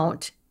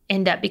don't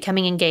end up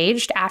becoming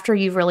engaged after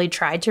you've really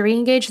tried to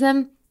re-engage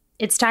them,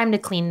 it's time to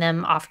clean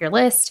them off your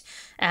list.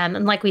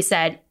 And like we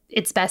said,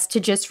 it's best to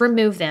just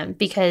remove them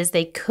because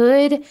they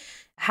could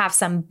have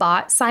some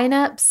bot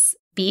signups,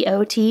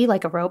 B-O-T,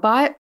 like a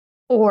robot,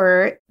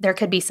 or there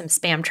could be some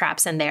spam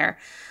traps in there,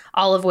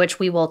 all of which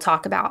we will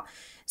talk about.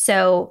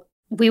 So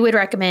we would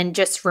recommend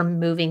just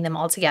removing them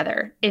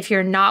altogether. If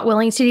you're not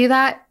willing to do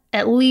that,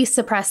 at least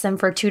suppress them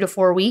for 2 to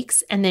 4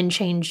 weeks and then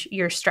change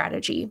your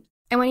strategy.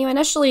 And when you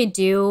initially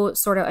do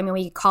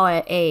we call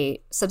it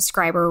a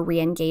subscriber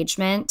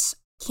re-engagement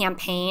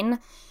campaign,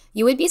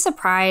 you would be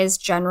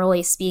surprised,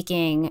 generally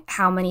speaking,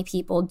 how many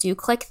people do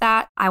click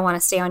that I want to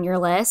stay on your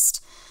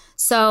list.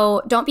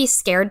 So don't be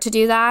scared to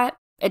do that.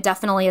 It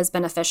definitely is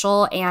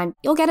beneficial. And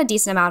you'll get a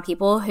decent amount of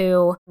people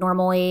who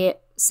normally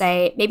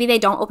say maybe they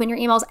don't open your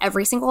emails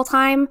every single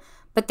time,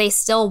 but they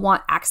still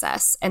want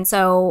access. And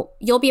so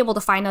you'll be able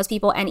to find those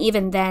people. And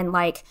even then,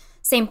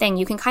 same thing,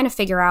 you can kind of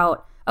figure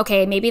out,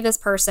 okay, maybe this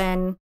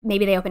person,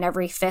 maybe they open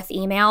every 5th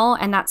email,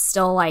 and that's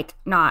still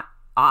not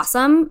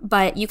awesome,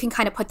 but you can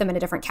kind of put them in a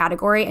different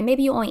category, and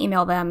maybe you only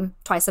email them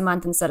twice a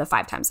month instead of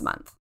 5 times a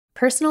month.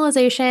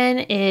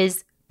 Personalization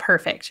is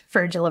perfect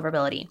for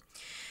deliverability.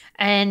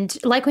 And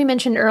like we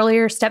mentioned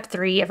earlier, step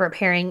 3 of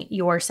repairing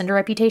your sender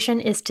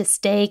reputation is to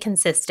stay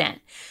consistent.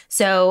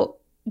 So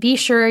be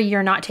sure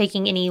you're not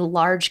taking any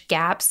large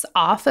gaps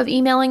off of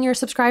emailing your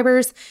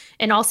subscribers,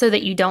 and also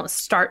that you don't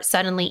start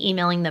suddenly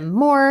emailing them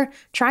more.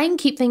 Try and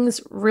keep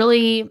things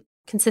really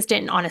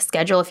consistent and on a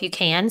schedule if you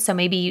can. So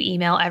maybe you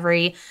email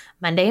every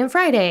Monday and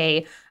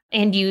Friday,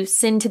 and you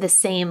send to the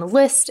same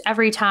list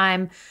every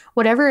time.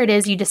 Whatever it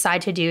is you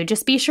decide to do,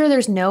 just be sure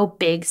there's no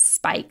big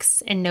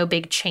spikes and no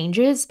big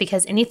changes,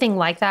 because anything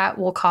like that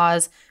will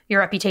cause your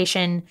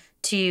reputation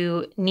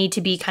to need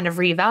to be kind of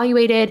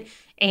reevaluated.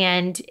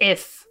 And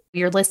if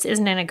your list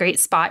isn't in a great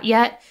spot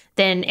yet,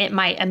 then it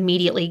might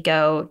immediately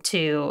go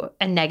to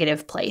a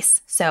negative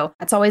place. So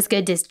it's always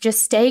good to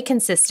just stay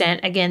consistent.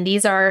 Again,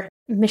 these are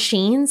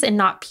machines and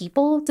not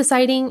people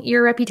deciding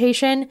your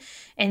reputation.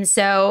 And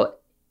so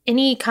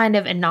any kind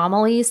of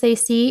anomalies they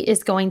see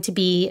is going to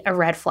be a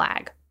red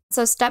flag.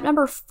 So step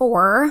number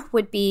 4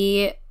 would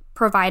be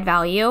provide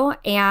value.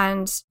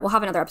 And we'll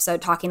have another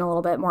episode talking a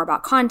little bit more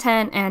about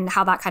content and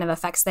how that kind of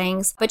affects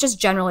things. But just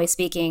generally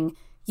speaking,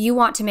 you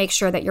want to make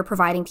sure that you're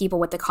providing people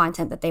with the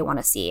content that they want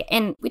to see.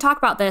 And we talk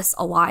about this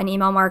a lot in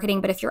email marketing,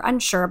 but if you're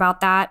unsure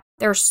about that,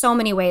 there are so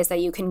many ways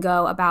that you can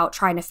go about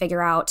trying to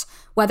figure out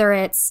whether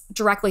it's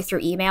directly through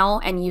email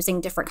and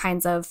using different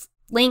kinds of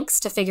links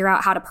to figure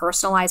out how to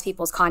personalize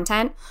people's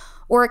content,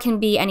 or it can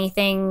be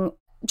anything,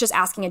 just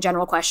asking a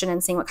general question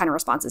and seeing what kind of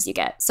responses you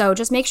get. So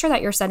just make sure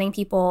that you're sending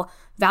people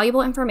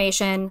valuable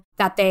information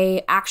that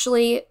they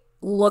actually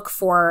look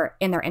for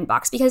in their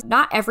inbox, because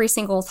not every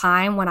single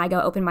time when I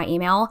go open my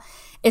email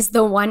is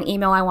the one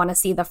email I want to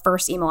see the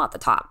first email at the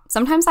top.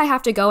 Sometimes I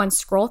have to go and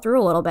scroll through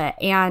a little bit,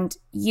 and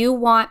you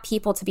want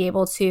people to be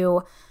able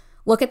to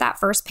look at that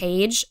first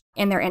page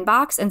in their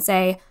inbox and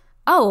say,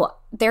 oh,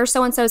 there's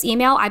so-and-so's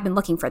email. I've been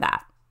looking for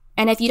that.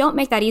 And if you don't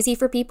make that easy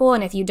for people,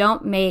 and if you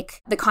don't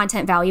make the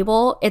content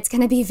valuable, it's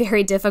going to be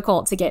very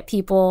difficult to get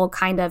people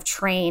kind of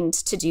trained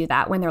to do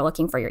that when they're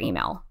looking for your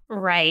email.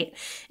 Right.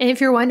 And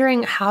if you're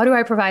wondering, how do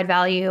I provide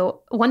value?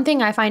 One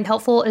thing I find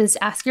helpful is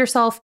ask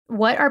yourself,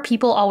 what are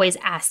people always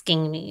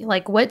asking me?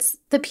 What's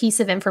the piece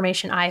of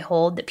information I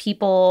hold that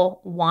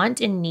people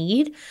want and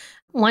need?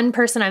 One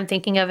person I'm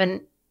thinking of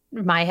in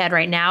my head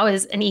right now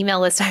is an email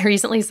list I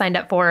recently signed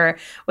up for,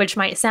 which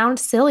might sound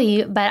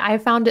silly, but I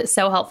found it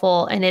so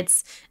helpful. And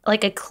it's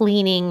like a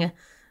cleaning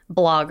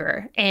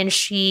blogger. And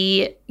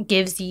she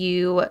gives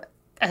you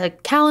a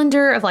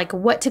calendar of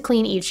what to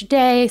clean each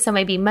day. So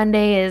maybe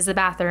Monday is the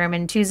bathroom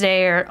and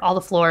Tuesday are all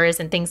the floors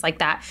and things like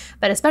that.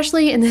 But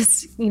especially in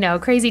this,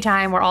 crazy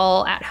time, we're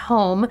all at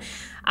home,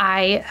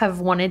 I have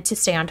wanted to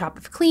stay on top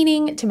of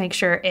cleaning to make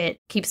sure it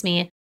keeps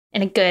me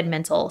in a good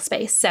mental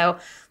space. So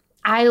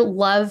I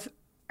love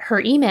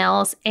her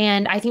emails,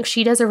 and I think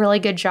she does a really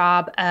good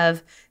job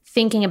of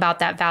thinking about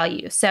that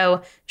value.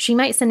 So she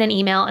might send an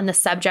email and the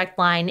subject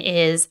line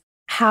is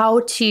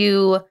how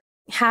to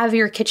have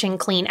your kitchen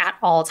clean at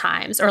all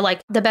times, or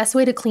the best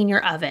way to clean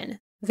your oven.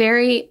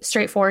 Very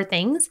straightforward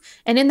things.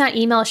 And in that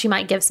email, she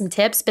might give some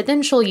tips, but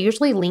then she'll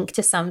usually link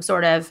to some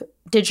sort of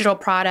digital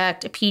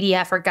product, a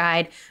PDF or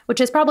guide,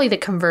 which is probably the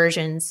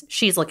conversions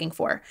she's looking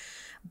for.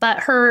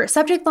 But her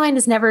subject line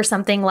is never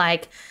something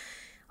like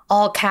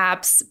all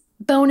caps,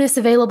 bonus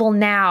available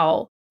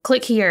now,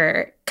 click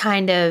here,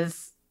 kind of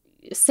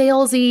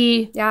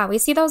salesy. Yeah, we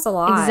see those a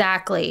lot.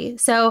 Exactly.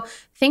 So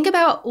think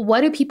about,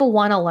 what do people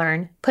want to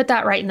learn? Put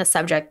that right in the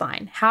subject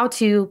line. How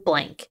to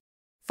blank.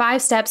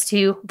 5 steps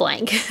to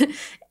blank.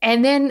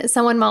 And then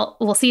someone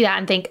will see that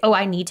and think, oh,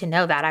 I need to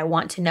know that. I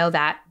want to know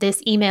that.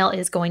 This email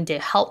is going to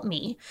help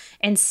me.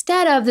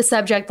 Instead of the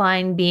subject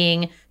line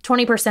being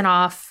 20%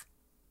 off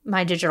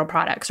my digital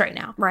products right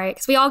now. Right.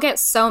 Because we all get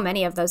so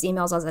many of those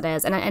emails as it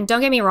is. And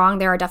don't get me wrong,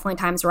 there are definitely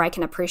times where I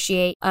can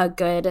appreciate a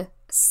good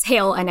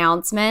sale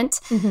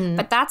announcement,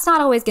 but that's not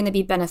always going to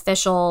be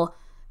beneficial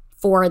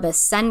for the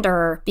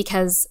sender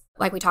because,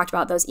 like we talked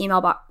about, those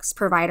email box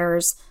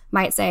providers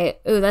might say,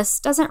 ooh,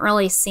 this doesn't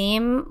really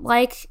seem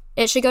like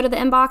it should go to the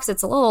inbox.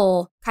 It's a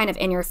little kind of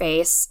in your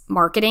face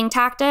marketing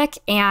tactic.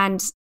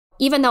 And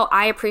even though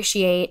I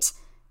appreciate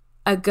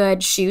a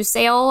good shoe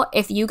sale,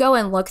 if you go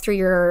and look through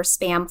your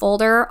spam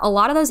folder, a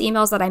lot of those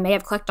emails that I may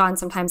have clicked on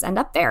sometimes end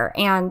up there.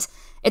 And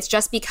it's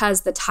just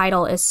because the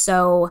title is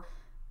so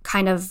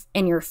kind of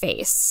in your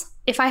face.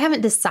 If I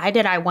haven't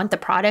decided I want the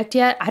product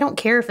yet, I don't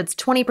care if it's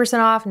 20%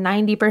 off,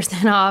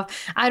 90%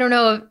 off. I don't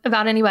know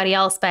about anybody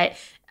else, but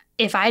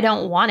if I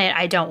don't want it,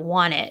 I don't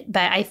want it.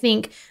 But I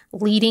think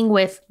leading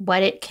with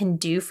what it can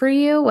do for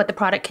you, what the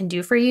product can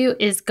do for you,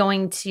 is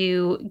going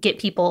to get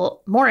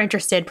people more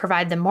interested,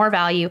 provide them more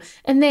value,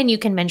 and then you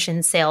can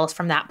mention sales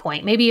from that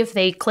point. Maybe if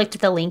they clicked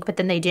the link, but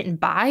then they didn't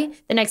buy,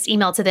 the next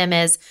email to them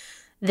is,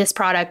 this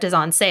product is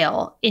on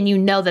sale, and you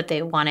know that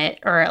they want it,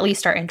 or at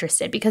least are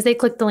interested because they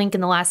clicked the link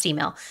in the last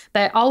email.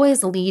 But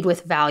always lead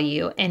with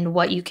value and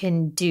what you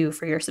can do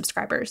for your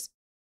subscribers.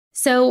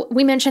 So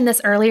we mentioned this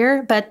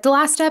earlier, but the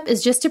last step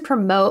is just to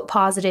promote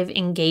positive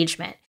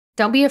engagement.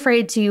 Don't be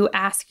afraid to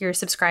ask your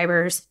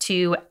subscribers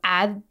to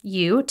add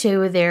you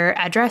to their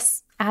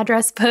address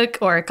book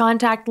or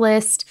contact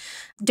list.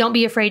 Don't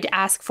be afraid to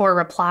ask for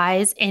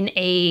replies in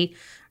a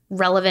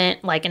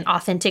relevant, like an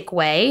authentic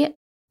way.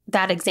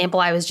 That example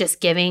I was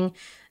just giving,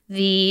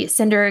 the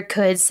sender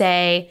could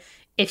say,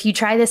 if you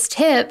try this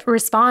tip,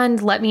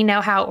 respond, let me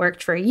know how it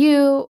worked for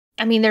you.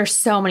 I mean, there's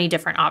so many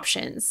different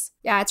options.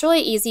 Yeah, it's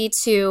really easy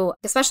to,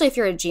 especially if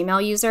you're a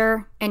Gmail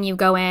user and you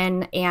go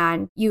in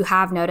and you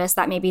have noticed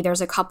that maybe there's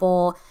a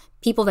couple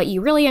people that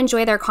you really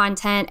enjoy their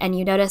content and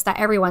you notice that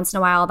every once in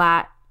a while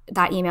that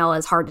email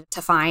is hard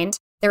to find.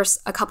 There's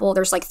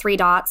like 3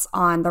 dots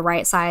on the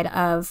right side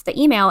of the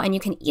email, and you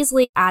can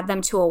easily add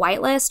them to a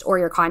whitelist or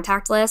your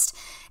contact list.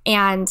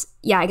 And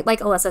yeah, like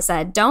Alyssa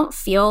said, don't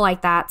feel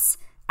like that's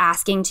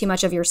asking too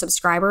much of your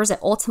subscribers. It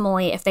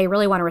ultimately, if they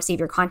really want to receive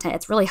your content,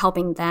 it's really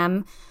helping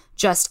them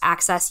just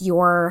access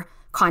your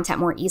content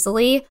more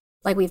easily.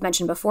 Like we've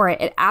mentioned before,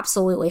 it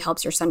absolutely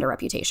helps your sender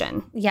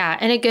reputation. Yeah.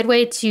 And a good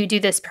way to do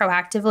this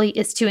proactively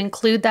is to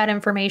include that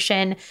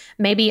information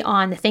maybe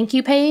on the thank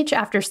you page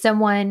after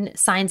someone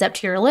signs up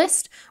to your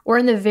list, or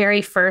in the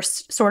very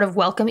first sort of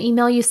welcome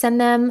email you send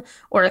them,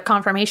 or a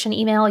confirmation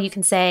email. You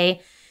can say,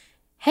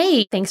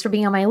 hey, thanks for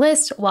being on my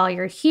list. While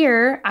you're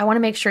here, I want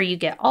to make sure you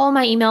get all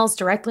my emails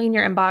directly in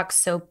your inbox.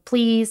 So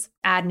please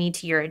add me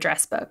to your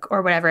address book,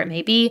 or whatever it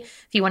may be.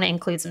 If you want to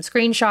include some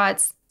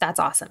screenshots, that's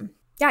awesome.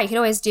 Yeah, you can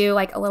always do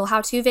like a little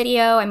how-to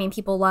video. I mean,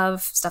 people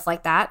love stuff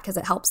like that because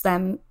it helps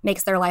them,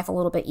 makes their life a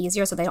little bit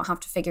easier so they don't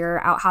have to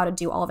figure out how to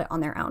do all of it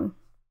on their own.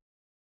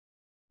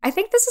 I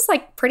think this is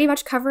like pretty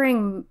much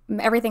covering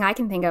everything I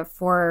can think of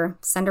for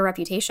sender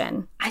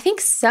reputation. I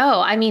think so.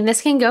 I mean,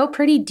 this can go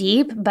pretty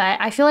deep, but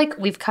I feel like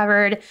we've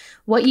covered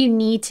what you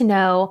need to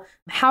know,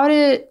 how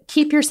to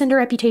keep your sender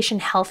reputation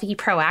healthy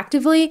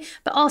proactively,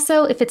 but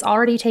also if it's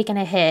already taken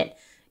a hit,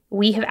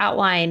 we have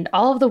outlined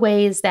all of the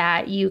ways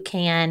that you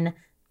can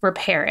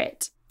repair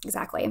it.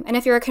 Exactly. And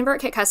if you're a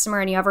ConvertKit customer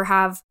and you ever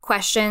have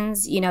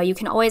questions, you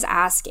can always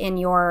ask in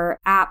your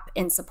app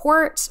in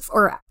support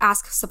or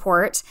ask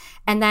support.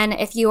 And then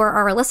if you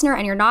are a listener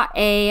and you're not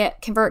a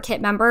ConvertKit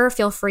member,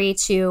 feel free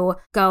to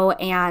go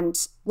and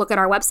look at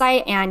our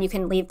website and you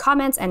can leave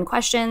comments and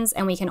questions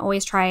and we can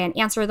always try and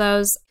answer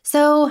those.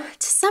 So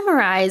to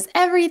summarize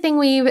everything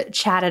we've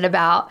chatted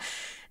about,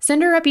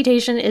 sender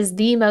reputation is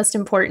the most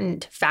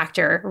important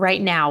factor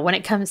right now when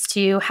it comes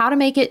to how to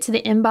make it to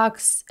the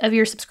inbox of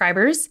your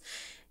subscribers.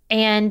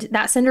 And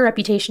that sender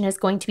reputation is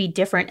going to be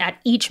different at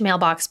each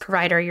mailbox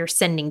provider you're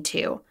sending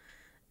to.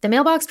 The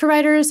mailbox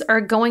providers are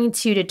going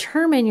to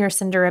determine your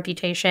sender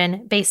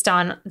reputation based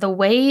on the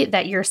way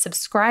that your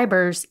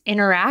subscribers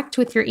interact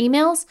with your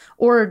emails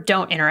or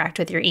don't interact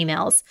with your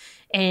emails.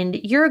 And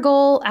your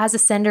goal as a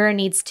sender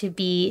needs to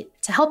be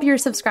to help your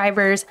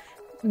subscribers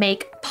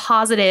make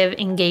positive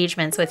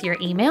engagements with your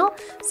email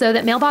so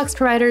that mailbox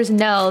providers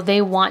know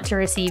they want to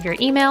receive your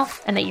email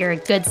and that you're a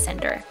good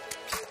sender.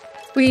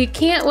 We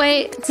can't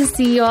wait to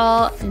see you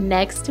all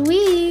next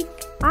week.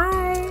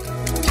 Bye.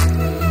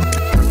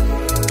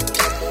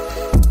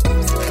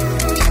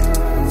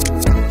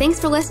 Thanks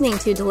for listening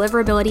to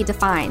Deliverability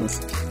Defined.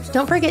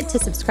 Don't forget to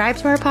subscribe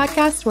to our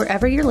podcast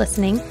wherever you're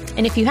listening.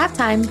 And if you have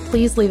time,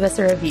 please leave us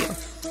a review.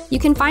 You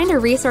can find a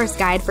resource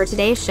guide for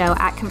today's show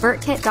at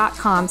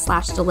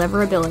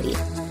convertkit.com/deliverability,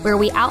 where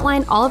we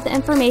outline all of the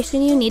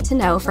information you need to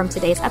know from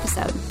today's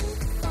episode.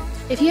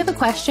 If you have a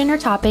question or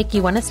topic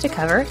you want us to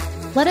cover,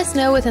 let us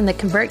know within the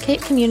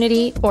ConvertKit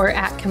community or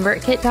at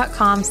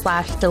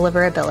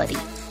convertkit.com/deliverability.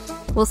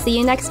 We'll see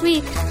you next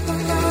week.